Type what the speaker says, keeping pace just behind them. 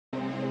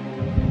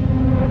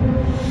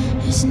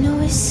There's no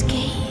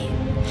escape.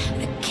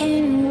 I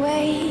can't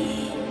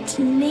wait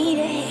to need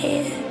a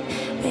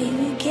hit.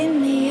 Baby, give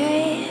me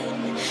it.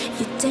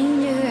 You're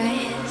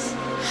dangerous.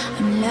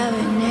 I'm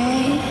loving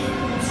it.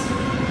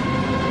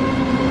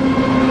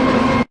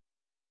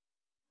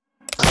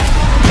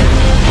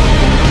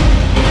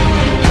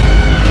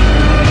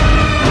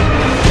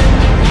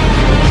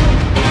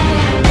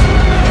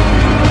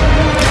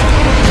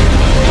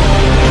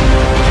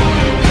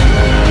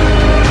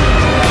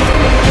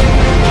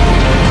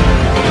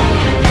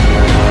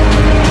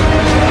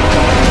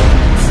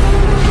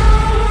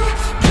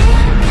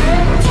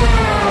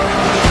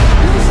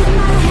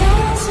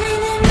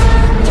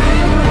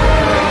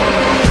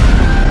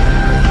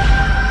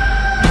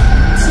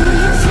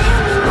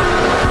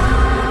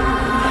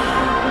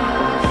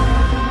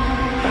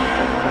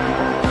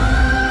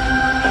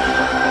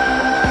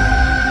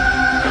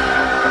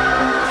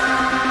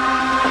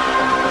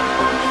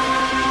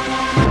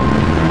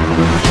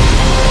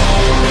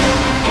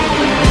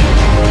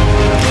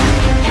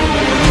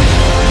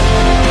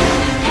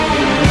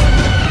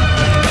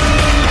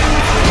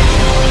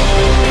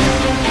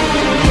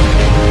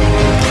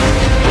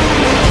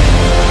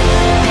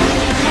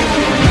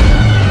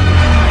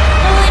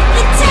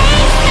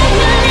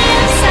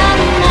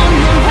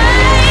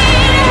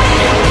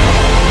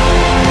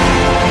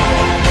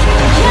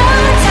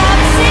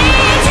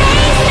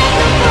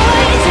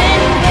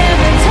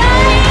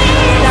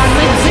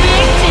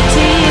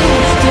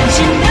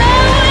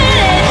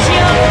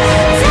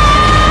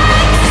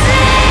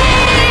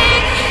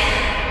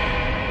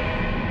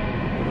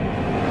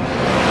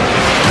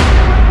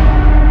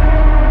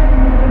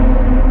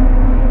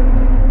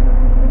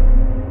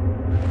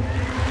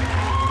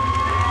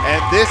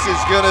 This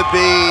is going to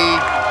be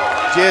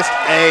just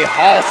a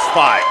hoss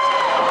fight.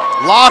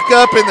 Lock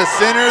up in the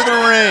center of the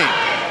ring.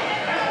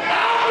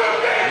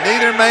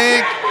 Neither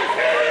man.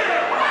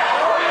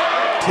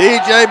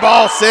 TJ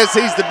Ball says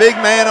he's the big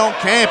man on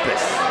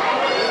campus.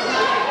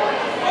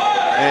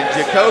 And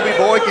Jacoby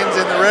Boykins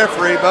and the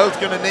referee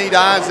both going to need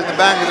eyes in the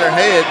back of their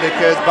head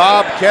because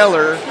Bob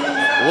Keller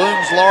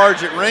looms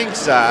large at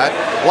ringside.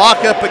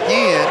 Lock up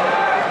again.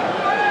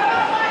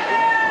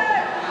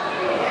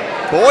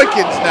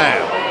 Boykins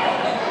now.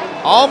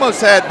 Almost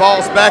had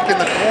Boss back in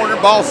the corner.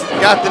 Boss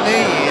got the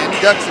knee in,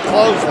 ducks the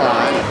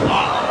clothesline.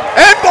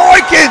 And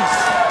Boykins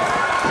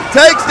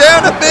takes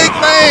down a big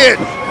man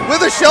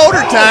with a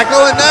shoulder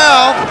tackle, and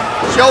now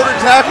shoulder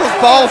tackles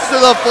Boss to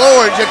the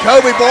floor, and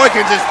Jacoby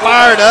Boykins is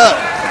fired up.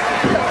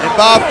 And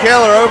Bob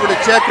Keller over to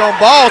check on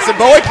Boss, and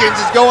Boykins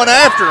is going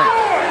after him.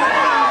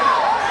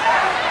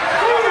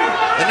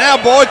 And now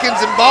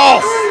Boykins and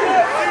Boss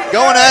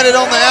going at it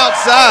on the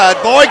outside.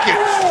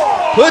 Boykins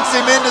puts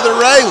him into the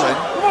railing.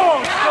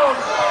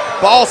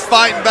 Boss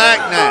fighting back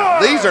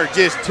now. These are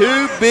just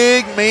two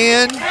big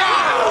men.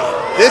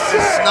 This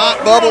is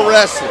snot bubble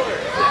wrestling.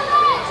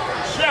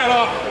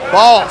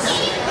 Boss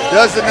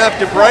does enough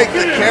to break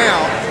the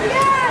count.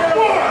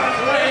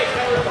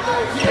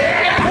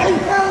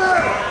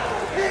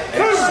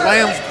 And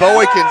slams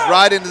Boykins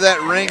right into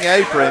that ring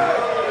apron.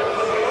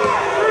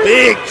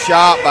 Big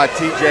chop by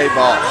TJ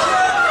Boss.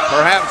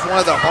 Perhaps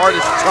one of the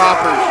hardest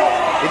choppers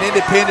in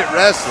independent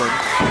wrestling.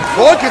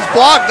 Boykins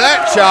blocked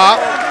that chop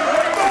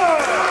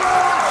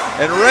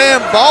and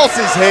rammed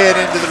Boss's head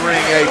into the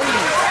ring apron.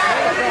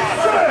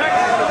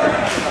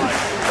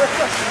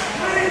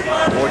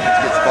 Boykins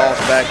gets Boss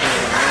back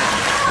into the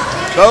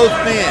ring. Both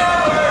men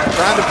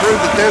trying to prove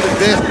that they're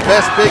the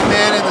best big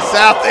man in the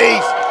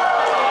Southeast.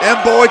 And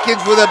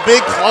Boykins with a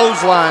big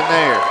clothesline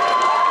there.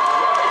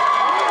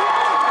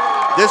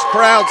 This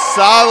crowd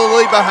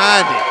solidly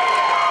behind him.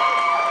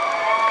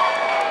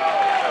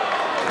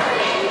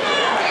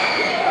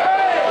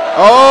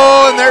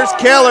 Oh, and there's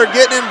Keller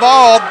getting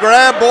involved.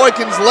 Grab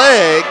Boykins'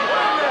 leg.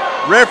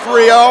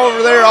 Referee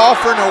over there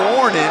offering a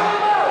warning.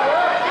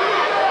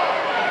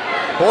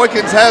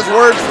 Boykins has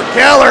words for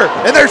Keller.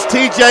 And there's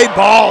TJ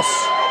Boss.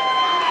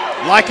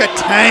 Like a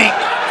tank.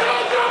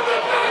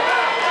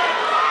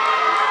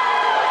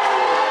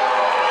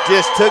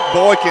 Just took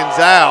Boykins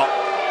out.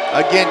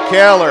 Again,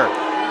 Keller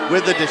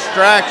with the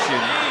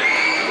distraction.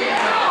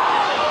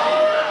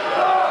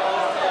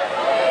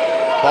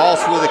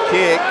 Boss with a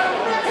kick.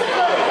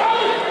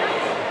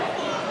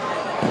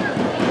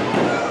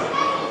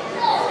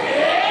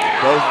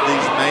 Both of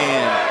these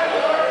men,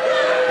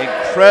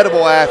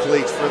 incredible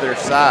athletes for their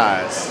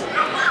size.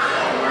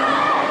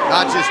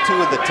 Not just two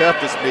of the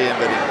toughest men,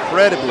 but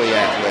incredibly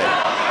athletic.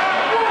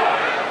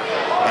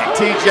 And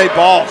TJ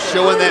Ball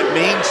showing that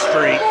mean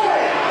streak.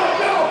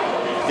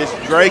 Just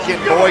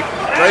draping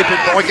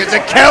Boykins.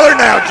 And Keller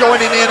now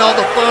joining in on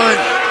the fun.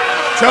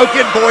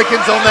 Choking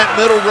Boykins on that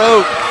middle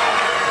rope.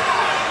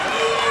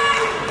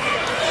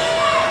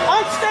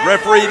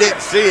 Referee didn't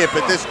see it,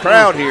 but this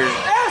crowd here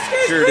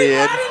sure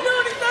did.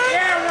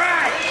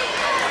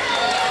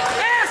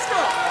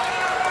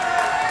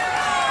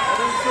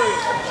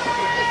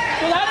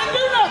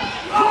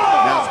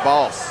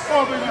 Boss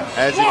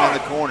has him in the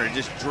corner,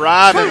 just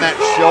driving that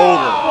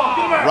shoulder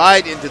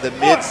right into the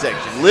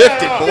midsection.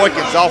 Lifted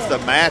Boykins off the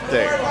mat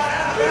there.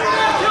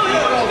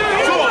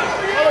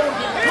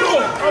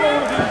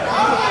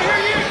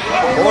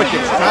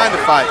 Boykins trying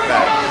to fight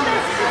back.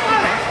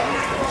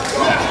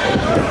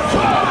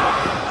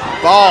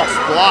 Boss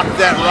blocked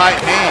that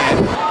right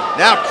hand.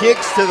 Now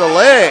kicks to the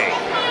leg.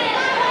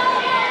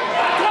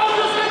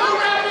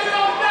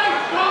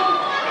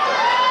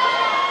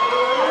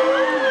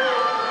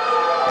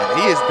 And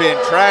he has been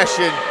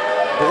trashing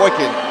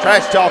Boykins,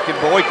 trash talking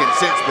Boykins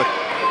since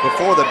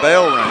before the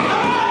bell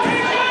rang.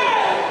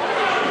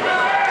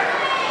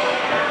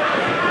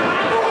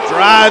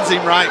 Drives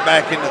him right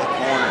back into the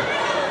corner.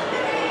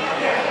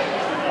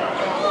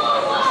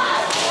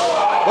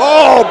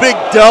 Oh, big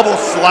double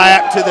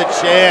slap to the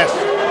chest.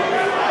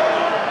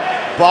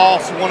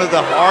 Boss, one of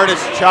the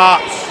hardest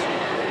chops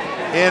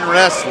in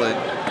wrestling.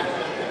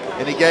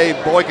 And he gave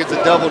Boykins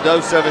a double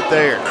dose of it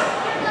there.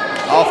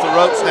 Off the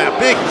ropes now,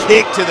 big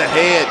kick to the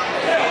head.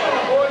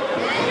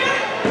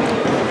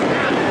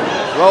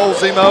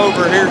 Rolls him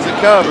over, here's the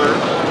cover.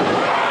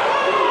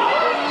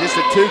 Just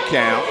a 2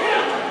 count.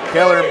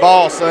 Keller and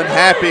Boss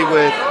unhappy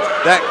with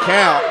that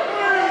count.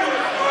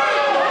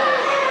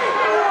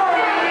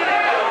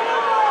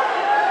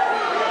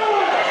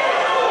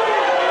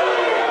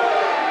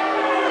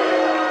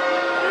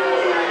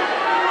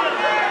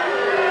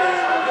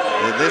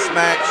 And this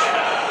match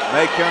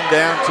may come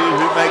down to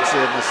who makes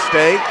a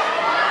mistake,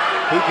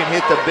 who can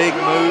hit the big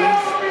move.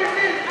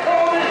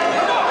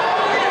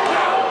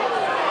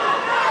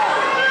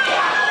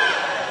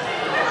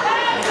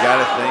 You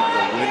gotta think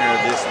the winner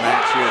of this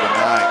match here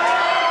tonight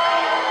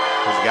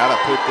has got to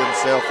put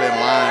themselves in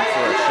line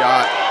for a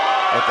shot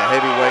at the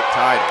heavyweight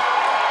title.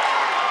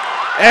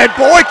 And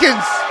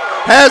Boykins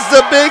has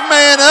the big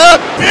man up.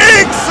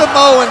 Big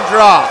Samoan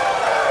drop.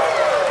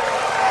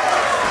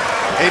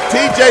 And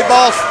TJ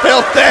Boss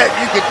felt that.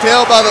 You could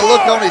tell by the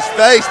look on his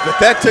face, but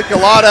that took a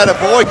lot out of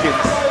Boykins.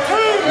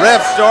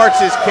 Ref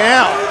starts his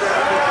count.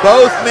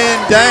 Both men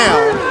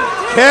down.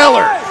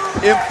 Keller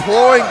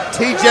employing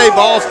TJ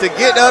Boss to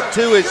get up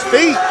to his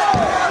feet.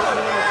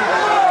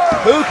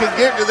 Who can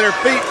get to their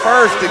feet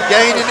first to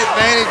gain an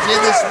advantage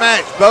in this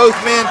match? Both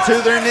men to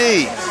their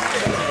knees.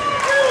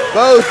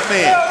 Both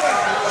men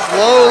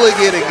slowly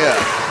getting up.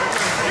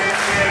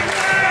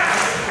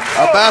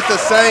 About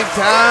the same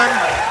time,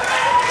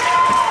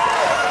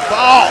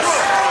 Boss,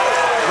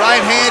 right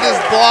hand is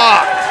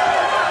blocked.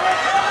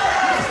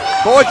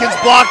 Boykins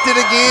blocked it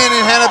again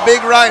and had a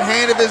big right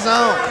hand of his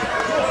own.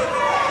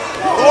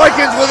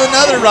 Boykins with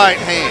another right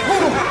hand.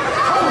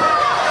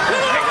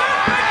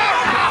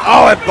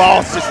 Oh, and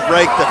Boss just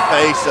raked the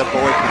face of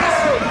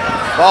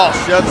Boykins. Boss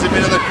shoves him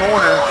into the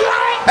corner.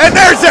 And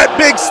there's that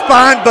big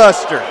spine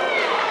buster.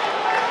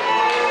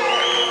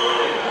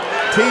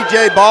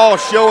 TJ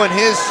Boss showing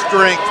his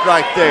strength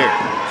right there.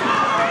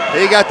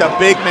 He got the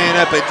big man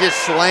up and just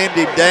slammed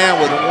him down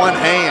with one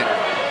hand.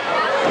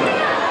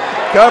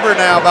 Cover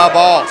now by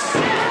Boss.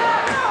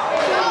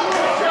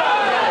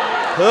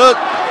 Hook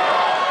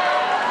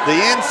the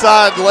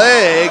inside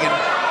leg, and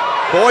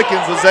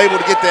Boykins was able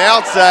to get the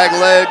outside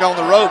leg on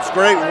the ropes.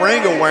 Great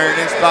ring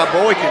awareness by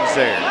Boykins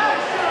there.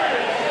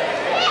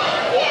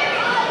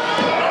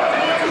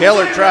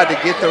 Keller tried to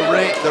get the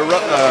leg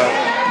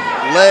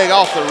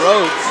off the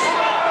ropes.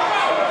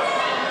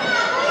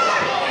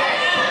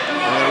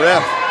 And the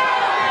ref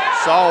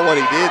saw what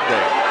he did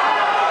there.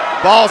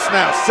 Boss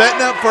now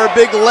setting up for a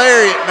big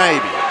lariat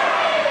maybe.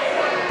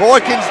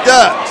 Boykins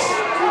ducks.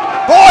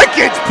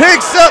 Boykins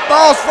picks up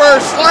Boss for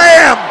a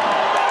slam.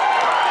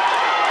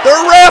 The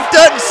ref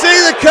doesn't see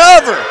the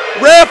cover.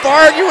 Ref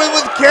arguing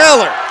with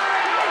Keller.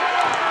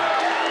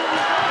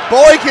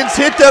 Boykins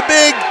hit the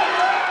big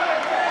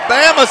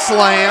Bama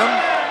slam.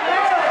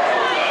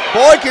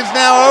 Boykins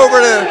now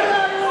over to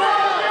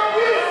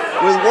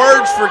with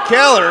words for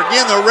Keller.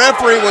 Again, the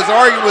referee was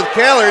arguing with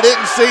Keller,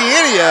 didn't see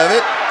any of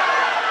it.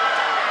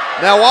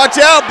 Now watch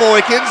out,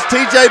 Boykins.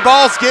 TJ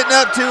Boss getting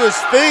up to his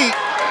feet.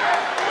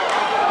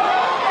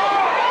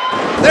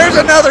 There's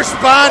another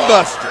spine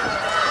buster.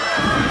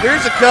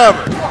 Here's a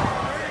cover.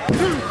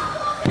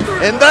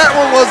 And that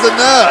one was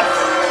enough.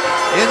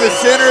 In the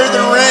center of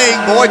the ring,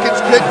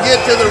 Boykins couldn't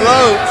get to the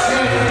ropes.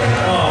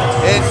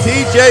 And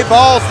TJ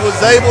Boss was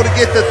able to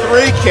get the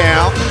 3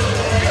 count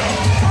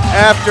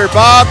after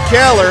Bob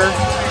Keller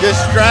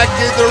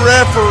distracted the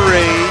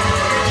referee.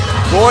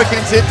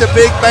 Boykins hit the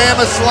big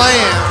Bama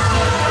slam.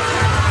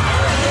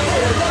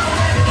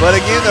 But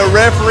again, the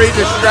referee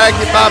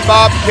distracted by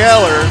Bob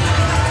Keller.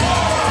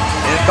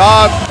 And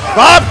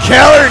Bob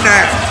Keller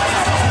now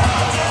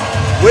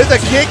with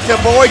a kick to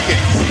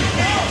Boykins.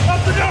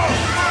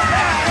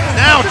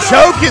 Now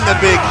choking the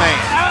big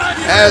man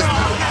as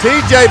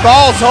TJ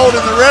Boss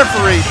holding the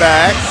referee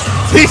back.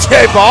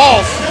 TJ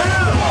Boss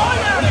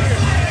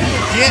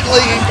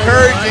gently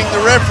encouraging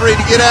the referee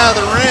to get out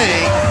of the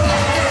ring.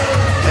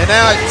 And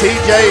now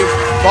TJ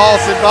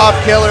Boss and Bob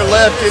Keller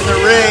left in the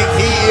ring.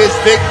 He is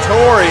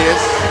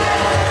victorious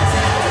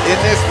in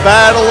this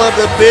battle of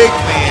the big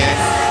men.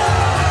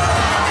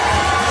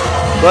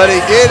 But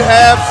he did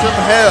have some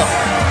help.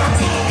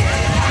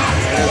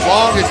 And as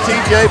long as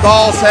TJ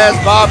Boss has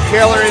Bob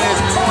Keller in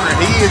his corner,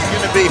 he is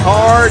going to be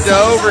hard to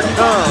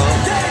overcome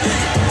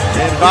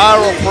in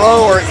Viral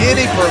Pro or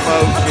any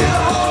promotion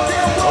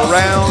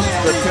around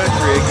the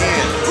country.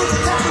 Again,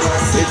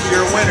 it's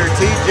your winner,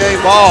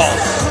 TJ Boss,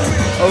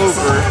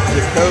 over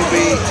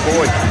Jacoby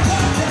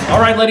Boykins. All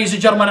right, ladies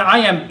and gentlemen, I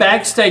am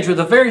backstage with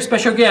a very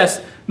special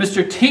guest,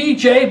 Mr.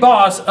 TJ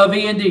Boss of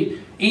END.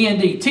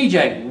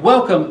 TJ,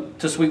 welcome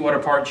to Sweetwater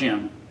Park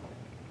Gym.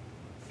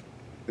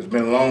 It's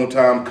been a long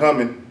time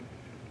coming.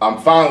 I'm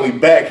finally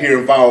back here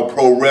in Viral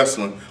Pro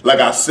Wrestling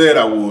like I said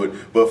I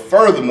would. But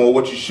furthermore,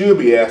 what you should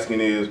be asking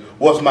is,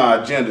 what's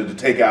my agenda to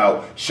take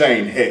out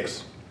Shane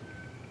Hex?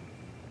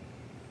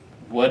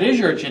 What is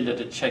your agenda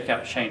to check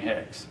out Shane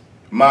Hex?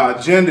 My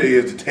agenda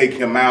is to take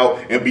him out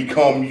and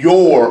become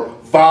your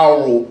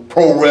Viral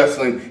Pro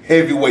Wrestling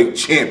heavyweight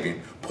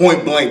champion.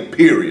 Point blank,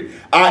 period.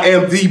 I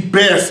am the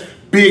best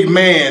big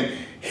man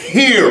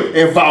here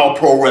in Viral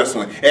Pro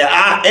Wrestling, and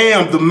I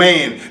am the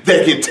man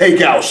that can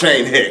take out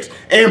Shane Hex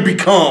and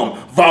become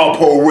Viral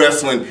Pro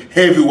Wrestling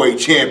heavyweight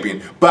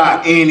champion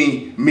by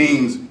any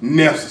means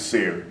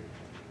necessary.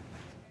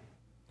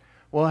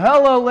 Well,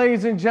 hello,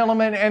 ladies and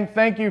gentlemen, and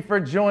thank you for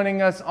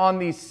joining us on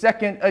the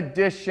second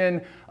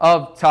edition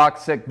of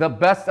Toxic, the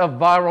best of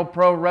Viral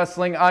Pro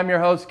Wrestling. I'm your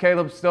host,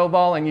 Caleb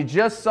Stovall, and you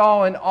just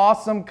saw an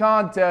awesome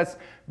contest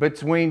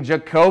between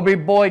Jacoby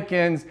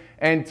Boykins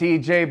and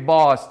TJ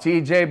Boss.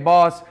 TJ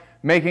Boss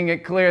making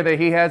it clear that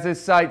he has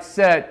his sights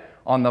set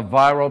on the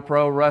Viral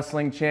Pro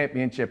Wrestling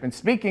Championship. And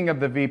speaking of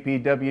the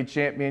VPW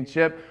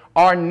Championship,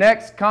 our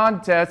next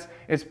contest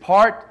is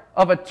part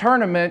of a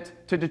tournament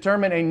to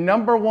determine a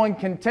 #1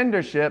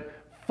 contendership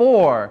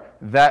for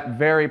that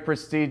very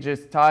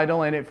prestigious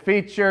title, and it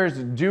features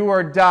do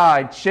or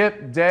die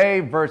Chip Day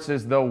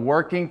versus the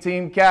working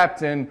team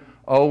captain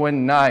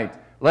Owen Knight.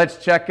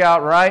 Let's check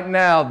out right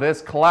now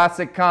this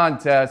classic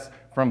contest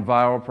from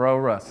Viral Pro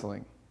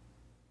Wrestling.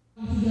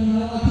 Ladies and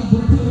gentlemen, I'd like to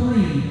bring to the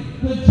ring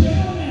the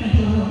general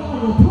manager of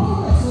Viral Pro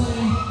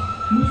Wrestling,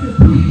 Mr.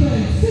 PJ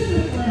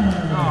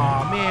Sinderberg.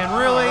 Oh man,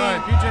 really? All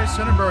right, PJ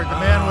Sinderberg, the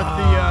man with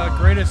the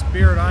greatest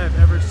beard I have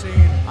ever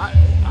seen.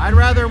 I'd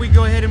rather we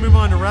go ahead and move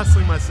on to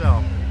wrestling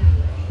myself.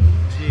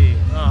 Gee.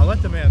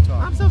 Let the man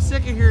talk. I'm so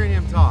sick of hearing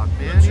him talk,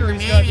 man. I'm sure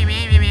he's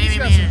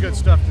got some good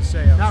stuff to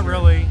say. Not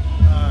really.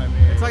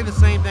 It's like the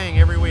same thing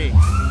every week.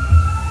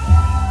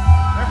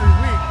 Every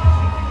week?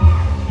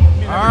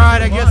 All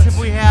right, I guess if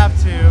we have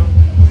to.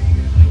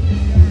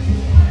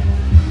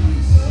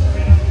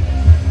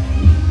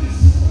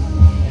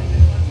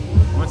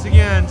 Once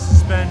again,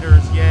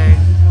 suspenders, yay.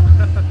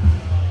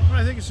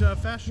 I think it's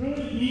fashion.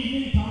 Good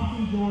evening,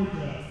 Thompson,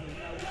 Georgia.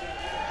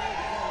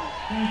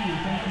 Thank you.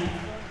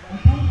 I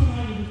come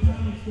tonight with a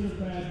tiny bit of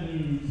bad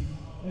news.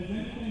 As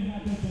anything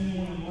happens to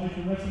anyone in life,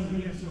 the wrestling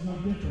business is no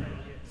different.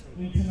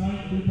 And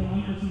tonight, due to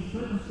unforeseen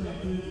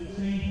circumstances,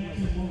 Shane Hex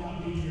will not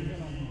be here this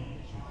evening.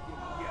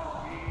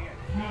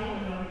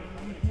 However,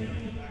 we're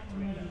taking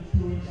measures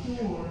to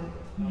ensure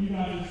that you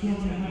guys are still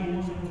going to have a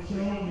wonderful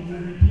show and you're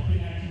going to keep the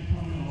action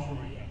coming all week.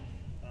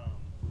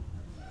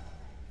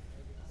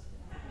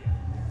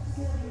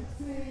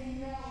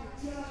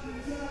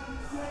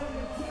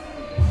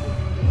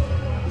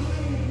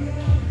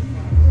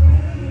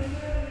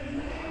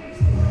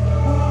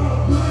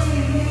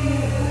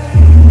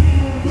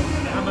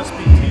 That must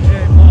be TJ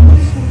Boss.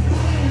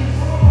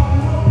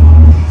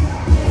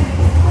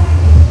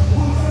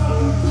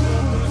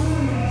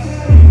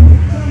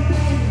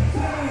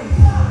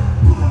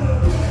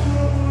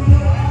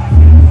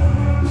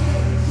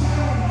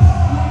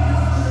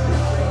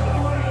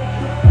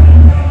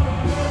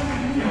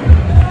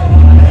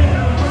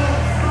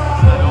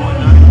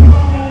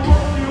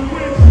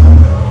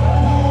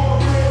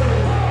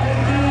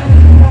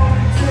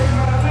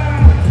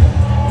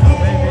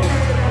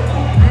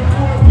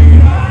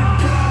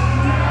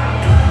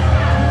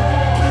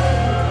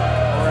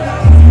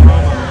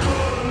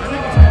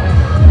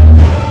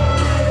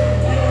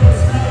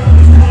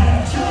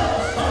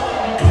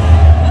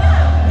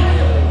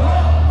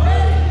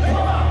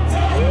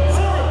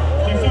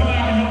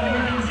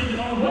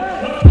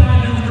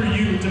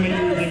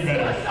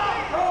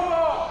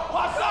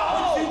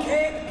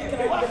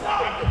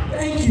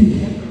 Thank you.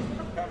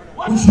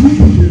 What you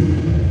can do,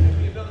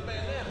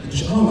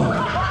 John.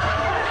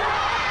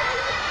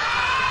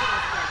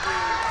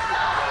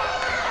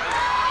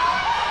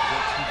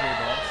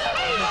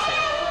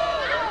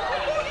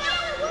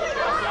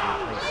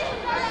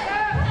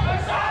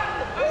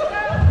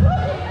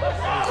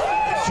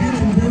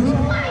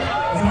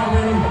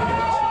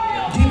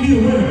 Give you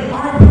the winner.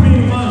 Our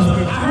premium finals.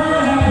 I heard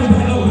what happened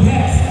with Owen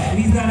Hex, and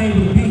he's not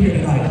able to be here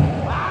tonight.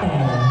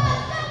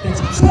 That's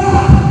a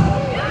trap.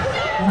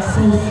 That's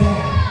so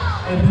sad.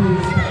 And blue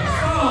respect.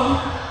 So,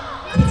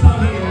 to tell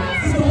you,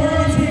 since the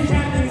world team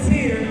captain is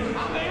here,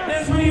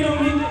 that's when you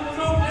don't need to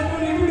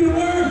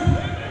work.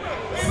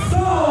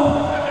 So,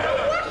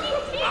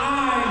 I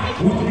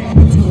want to be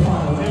put to the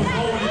finals. There's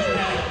no one in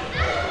that.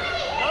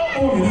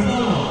 Oh, there's no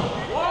one.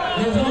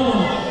 There's no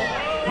one.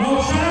 No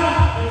shot.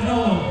 There's no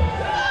one.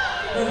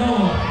 There's no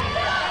one.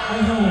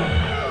 There's no one.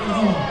 There's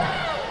no one.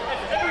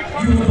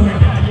 You look like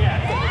that.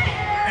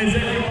 As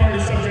every part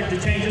is subject to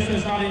changes, so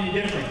it's not not any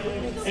different.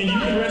 And you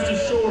can rest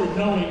assured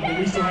knowing that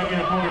we still have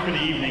your opponent for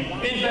the evening.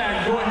 In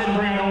fact, go ahead and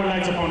bring out Owen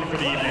Knight's opponent for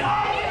the evening.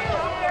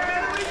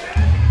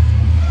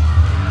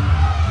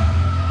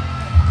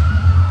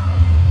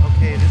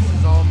 Okay, this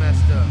is all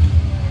messed up.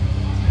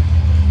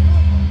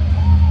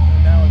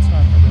 Now it's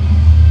time for the...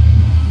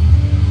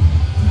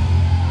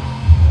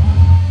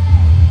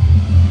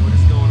 What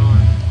is going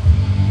on?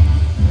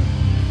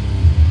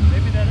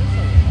 Maybe that is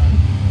so.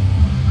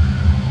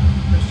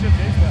 The ship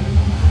is better.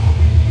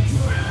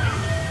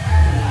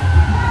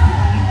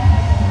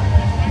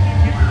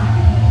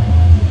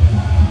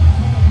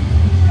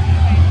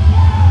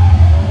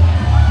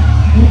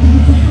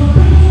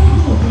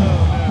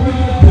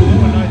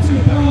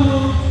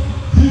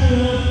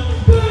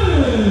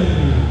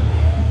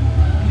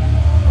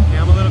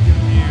 Yeah, I'm a little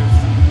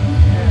confused.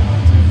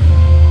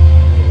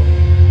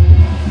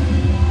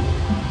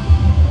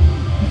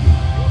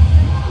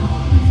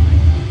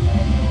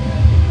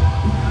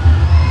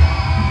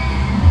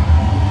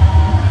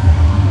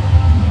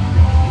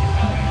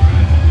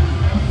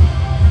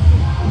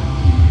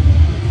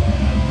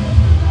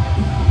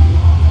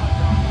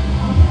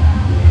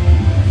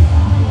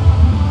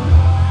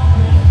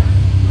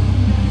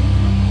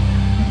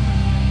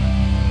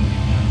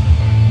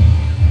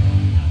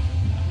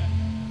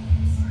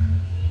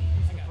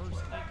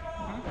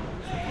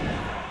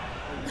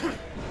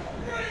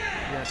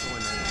 Yeah, it's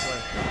Owen Knight. Go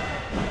ahead.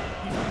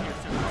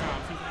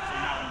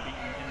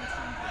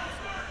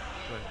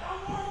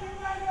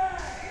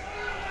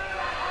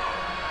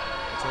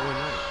 It's Owen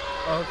Knight.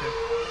 Oh, okay.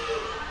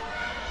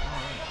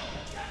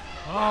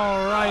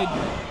 All right.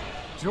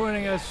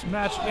 Joining us,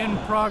 match in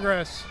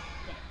progress.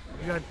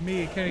 We got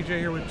me, Kenny J,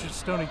 here with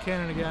Stony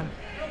Cannon again.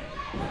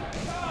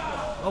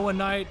 Owen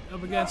Knight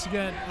up against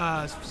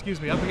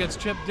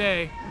Chip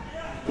Day.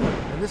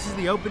 And this is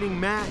the opening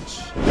match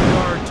of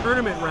our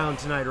tournament round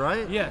tonight,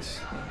 right? Yes.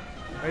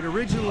 Right,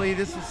 originally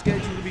this is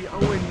scheduled to be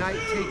Owen Knight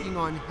taking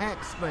on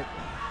Hex, but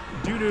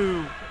due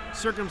to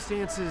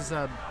circumstances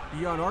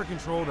beyond our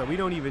control that we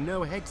don't even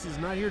know, Hex is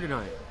not here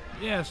tonight.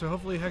 Yeah, so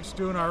hopefully Hex is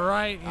doing all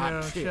right. You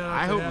know, shout out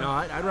I to hope him.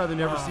 not. I'd rather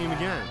never see him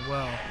again.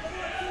 Well,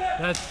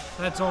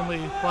 that's only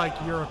like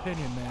your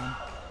opinion, man.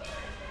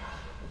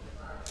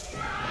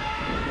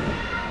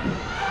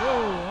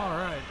 Whoa, all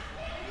right.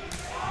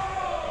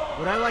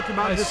 What I like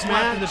about Nice this slap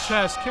match, to the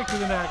chest, kick to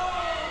the neck.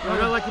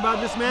 what I like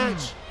about this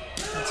match,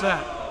 What's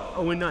that?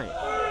 Owen Knight.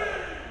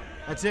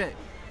 That's it.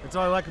 That's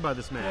all I like about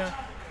this match. Yeah.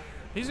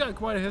 He's got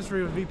quite a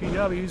history with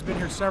VPW. He's been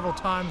here several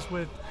times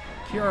with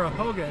Kiara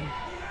Hogan.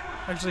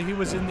 Actually, he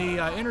was in the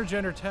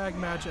intergender tag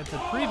match at the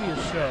previous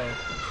show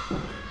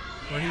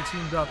where he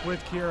teamed up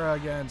with Kiara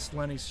against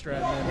Lenny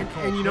Stratton.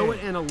 And you know what?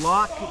 And a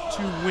lock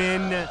to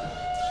win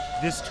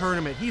this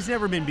tournament. He's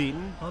never been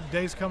beaten. Well,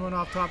 Day's coming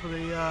off top of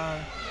the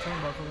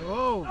turnbuckle.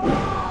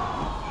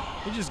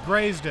 Oh! He just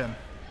grazed him.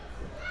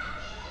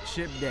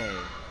 Chip Day.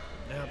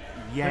 Yep.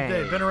 Yay. Chip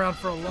Day, been around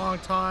for a long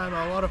time.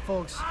 A lot of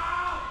folks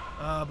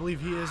believe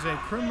he is a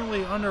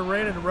criminally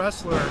underrated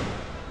wrestler.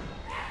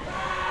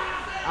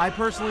 I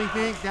personally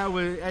think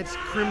that's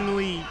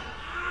criminally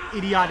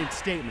idiotic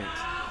statement.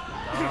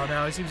 Oh,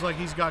 no, he seems like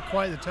he's got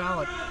quite the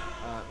talent.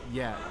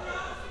 Yeah.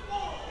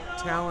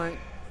 Talent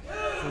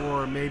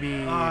for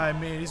maybe. I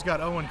mean, he's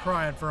got Owen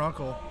crying for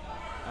Uncle.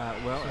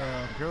 Well,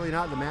 apparently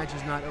not. The match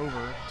is not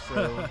over.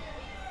 So.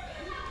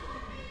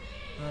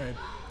 All right.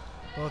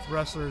 Both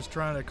wrestlers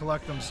trying to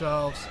collect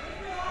themselves.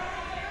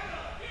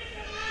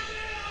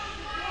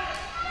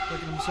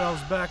 Picking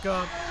themselves back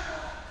up.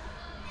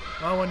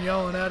 Owen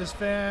yelling at his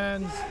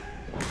fans.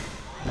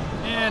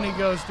 And he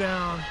goes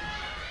down.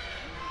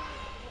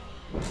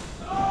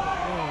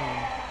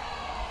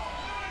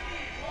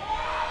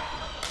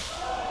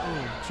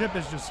 Ooh, Chip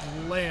is just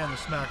laying the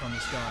smack on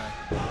this guy.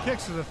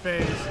 Kicks to the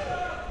face.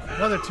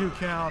 Another 2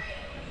 count.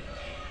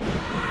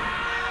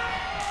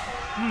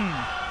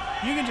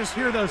 You can just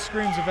hear those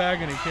screams of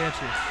agony, can't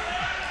you?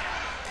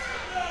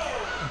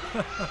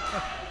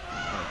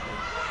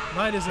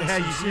 Knight is in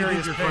some you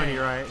serious you're pain. funny,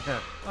 right?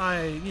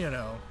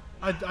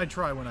 I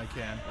try when I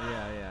can.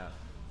 Yeah.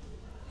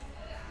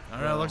 I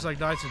don't know, it looks like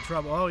Knight's in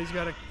trouble. Oh, he's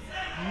got a...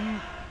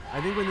 I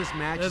think when this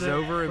match is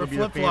over, we're it'll be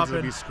the fans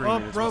that'll be flip-flopping.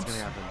 screaming. That's Ropes.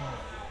 what's going to happen.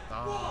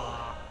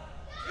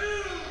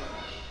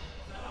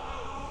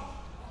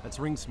 That's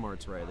ring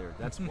smarts right there.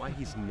 That's why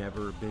he's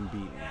never been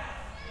beaten.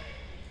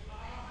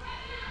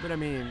 But I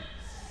mean,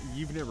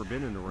 you've never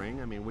been in the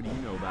ring. I mean, what do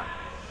you know about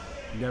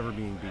never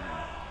being beaten?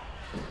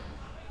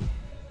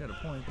 Got a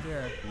point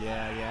there.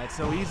 Yeah. It's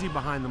so easy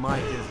behind the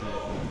mic, isn't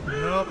it?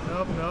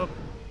 Nope.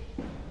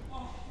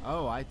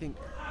 Oh, I think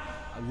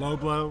a low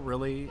blow,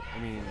 really? I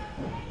mean,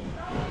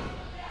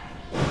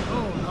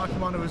 Oh, knock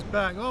him onto his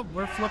back. Oh,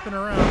 we're flipping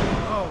around.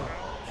 Oh.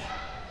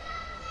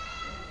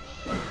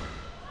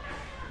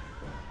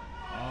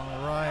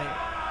 All right.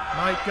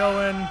 Knight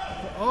going.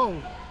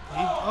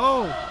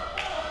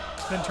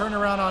 It's been turned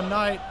around on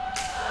Knight.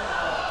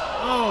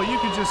 Oh, you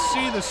can just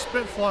see the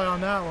spit fly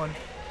on that one.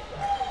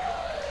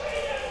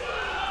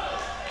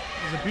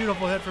 It was a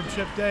beautiful hit from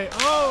Chip Day.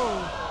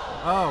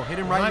 Oh, hit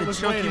him right Knight in the was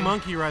chunky waiting.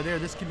 monkey right there.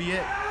 This could be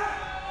it.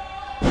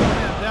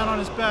 down on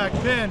his back.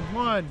 Pin.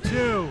 1,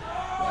 2.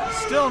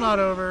 Still not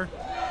over.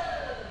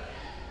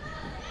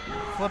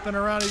 Flipping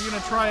around. He's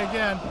going to try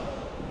again.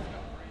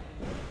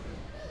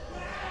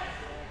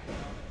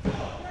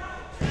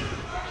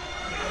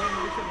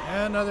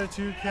 And another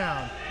 2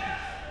 count.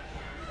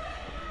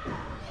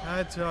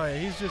 I tell you,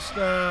 he's just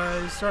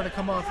he's starting to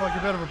come off like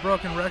a bit of a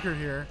broken record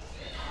here.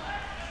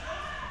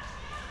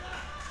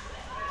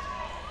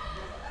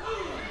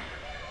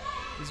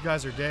 These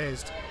guys are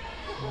dazed.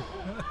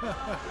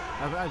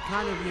 I've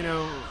kind of, you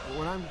know,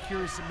 what I'm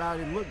curious about,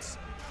 it looks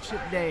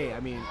Chip Day. I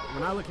mean,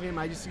 when I look at him,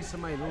 I just see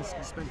somebody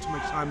that spent too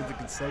much time at the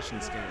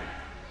concession stand.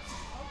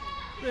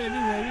 Maybe,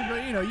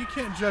 but you know, you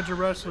can't judge a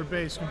wrestler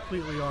based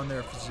completely on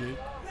their physique.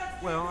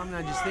 Well, I'm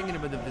not just thinking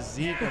about the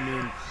physique. I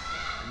mean,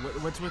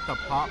 what's with the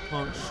pop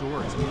punk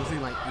shorts? I mean, is he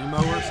like emo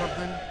or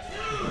something?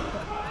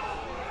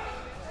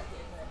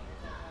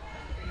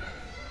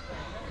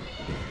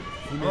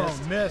 He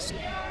missed. Oh, missed.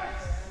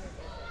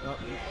 Oh.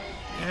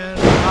 And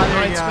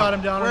Knight's got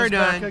him down on We're his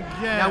done. back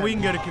again. Now we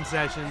can go to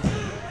concessions.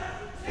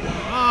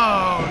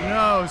 Oh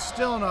no,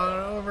 still not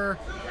over.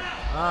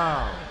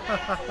 Oh,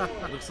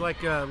 looks like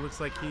he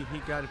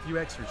got a few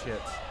extra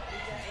chips.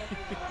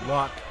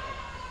 Luck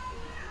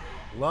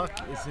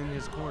is in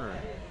his corner.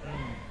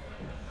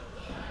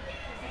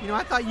 You know,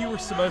 I thought you were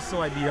supposed to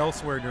like be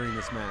elsewhere during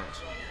this match.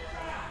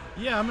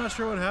 Yeah, I'm not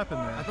sure what happened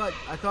there.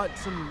 I thought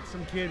some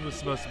kid was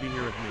supposed to be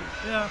here with me.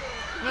 Yeah,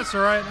 that's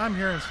all right. I'm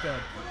here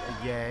instead.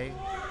 Yay.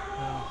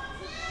 No.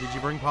 Did you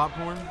bring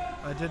popcorn?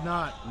 I did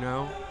not.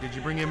 No. Did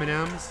you bring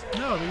M&Ms?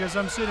 No, because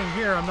I'm sitting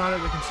here. I'm not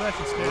at the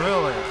concession stand.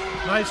 Really?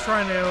 Knight's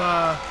trying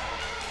to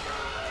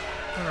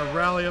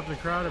rally up the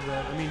crowd a bit.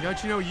 I mean,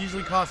 don't you know it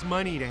usually costs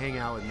money to hang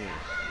out with me?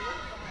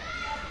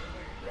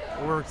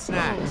 Or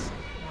snacks.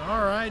 Oh.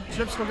 All right,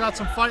 Chip's still got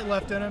some fight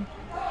left in him.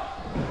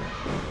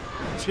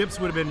 Chips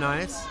would have been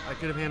nice. I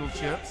could have handled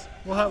chips.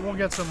 We'll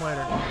get some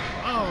later.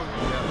 Oh,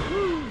 yeah.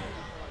 Woo.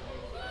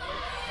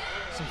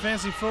 Some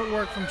fancy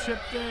footwork from Chip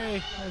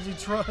Day as he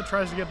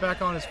tries to get back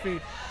on his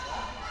feet.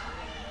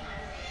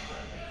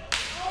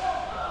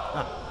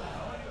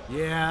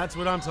 Yeah, that's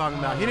what I'm talking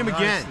about. Hit him Nice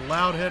again.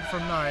 Loud hit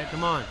from Knight.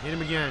 Come on, hit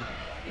him again.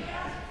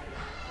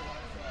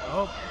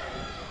 Oh.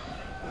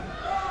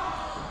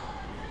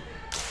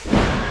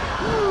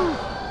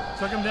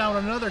 Took him down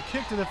with another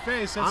kick to the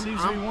face. That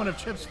seems to be one of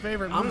Chip's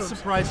favorite moves. I'm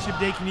surprised Chip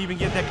Day can even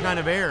get that kind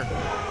of air.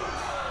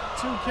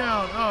 2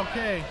 count.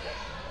 Okay.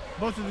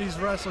 Both of these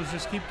wrestlers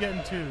just keep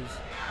getting 2s.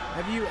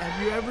 Have you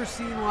ever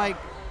seen like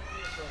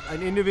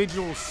an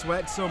individual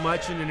sweat so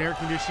much in an air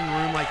conditioning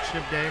room like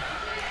Chip Day?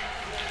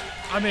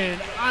 I mean,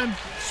 I'm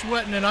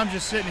sweating and I'm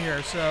just sitting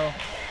here, so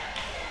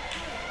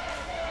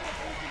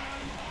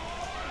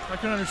I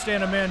can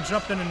understand a man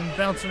jumping and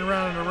bouncing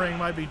around in the ring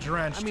might be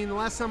drenched. I mean, the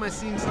last time I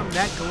seen something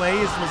that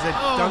glazed was at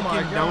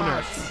Dunkin'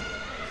 Donuts.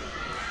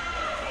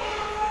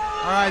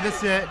 All right,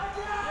 that's it.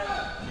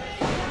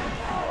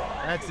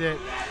 That's it.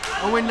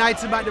 Owen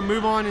Knight's about to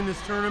move on in this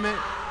tournament,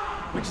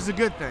 which is a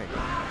good thing.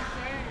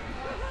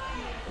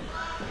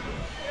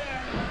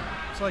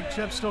 Looks like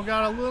Chip still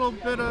got a little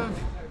bit of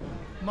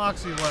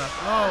moxie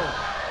left. Oh,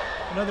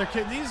 another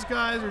kick. These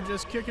guys are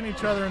just kicking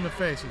each other in the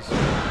faces.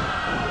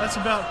 That's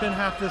about been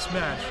half this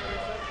match.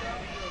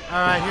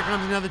 All right, here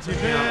comes another 2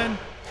 count.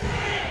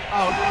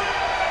 Oh,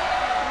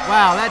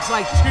 wow, that's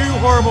like 2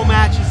 horrible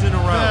matches in a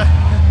row.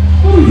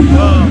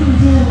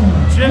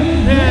 Chip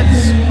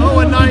hits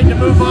Owen Knight to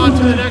move on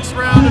to the next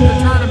round of the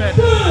tournament.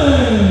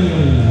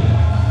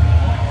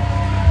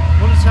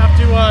 We'll just have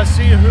to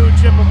see who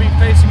Chip will be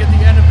facing at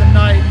the end of the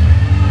night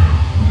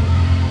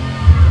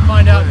to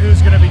find out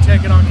who's going to be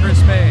taking on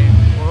Chris May.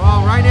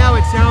 Well, right now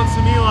it sounds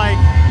to me like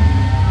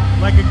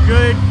a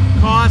good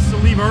cause to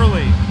leave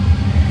early.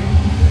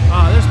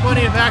 There's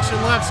plenty of action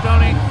left,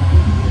 Stoney.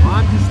 Well,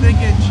 I'm just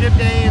thinking Chip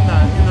Day in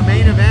the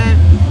main event,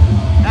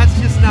 that's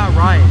just not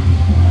right.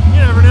 You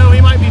never know, he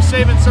might be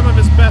saving some of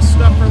his best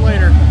stuff for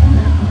later.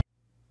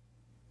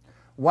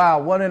 Wow,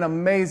 what an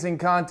amazing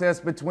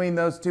contest between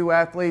those 2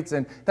 athletes,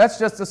 and that's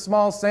just a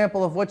small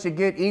sample of what you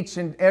get each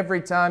and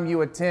every time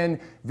you attend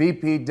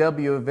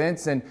VPW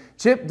events. And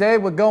Chip Day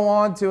would go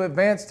on to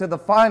advance to the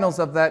finals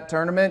of that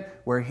tournament,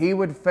 where he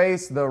would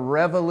face the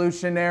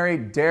revolutionary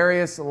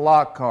Darius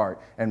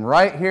Lockhart. And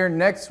right here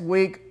next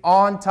week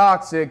on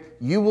Toxic,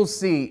 you will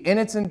see in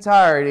its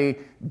entirety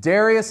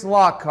Darius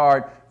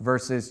Lockhart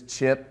versus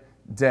Chip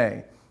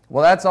Day.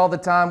 Well, that's all the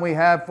time we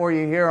have for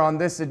you here on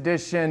this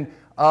edition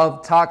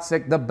of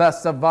Toxic, the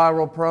best of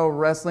viral pro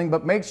wrestling.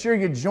 But make sure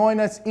you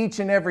join us each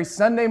and every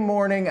Sunday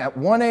morning at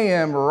 1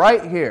 a.m.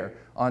 right here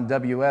on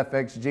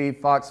WFXG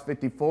Fox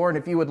 54. And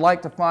if you would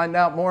like to find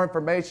out more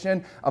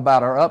information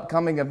about our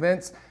upcoming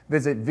events,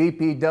 visit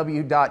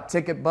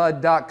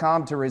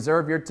vpw.ticketbud.com to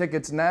reserve your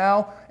tickets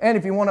now. And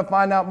if you want to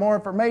find out more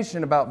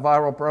information about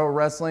viral pro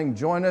wrestling,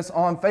 join us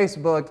on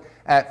Facebook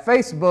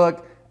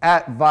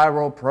at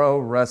Viral Pro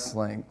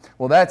Wrestling.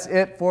 Well, that's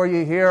it for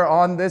you here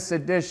on this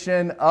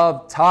edition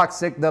of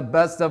Toxic, the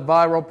best of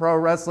viral pro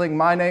wrestling.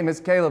 My name is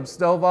Caleb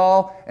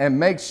Stovall, and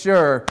make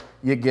sure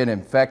you get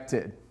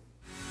infected.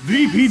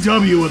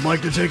 VPW would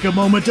like to take a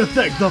moment to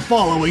thank the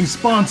following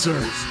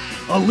sponsors: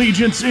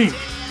 Allegiance Inc.,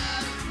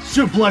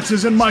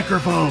 Suplexes and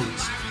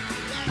Microphones,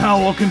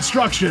 Powell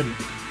Construction,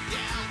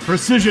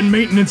 Precision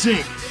Maintenance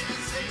Inc.,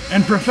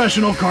 and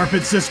Professional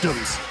Carpet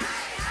Systems.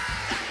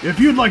 If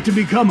you'd like to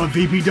become a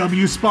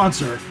VPW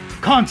sponsor,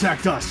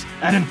 contact us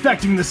at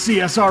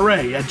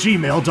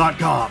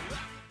infectingthecsra@gmail.com.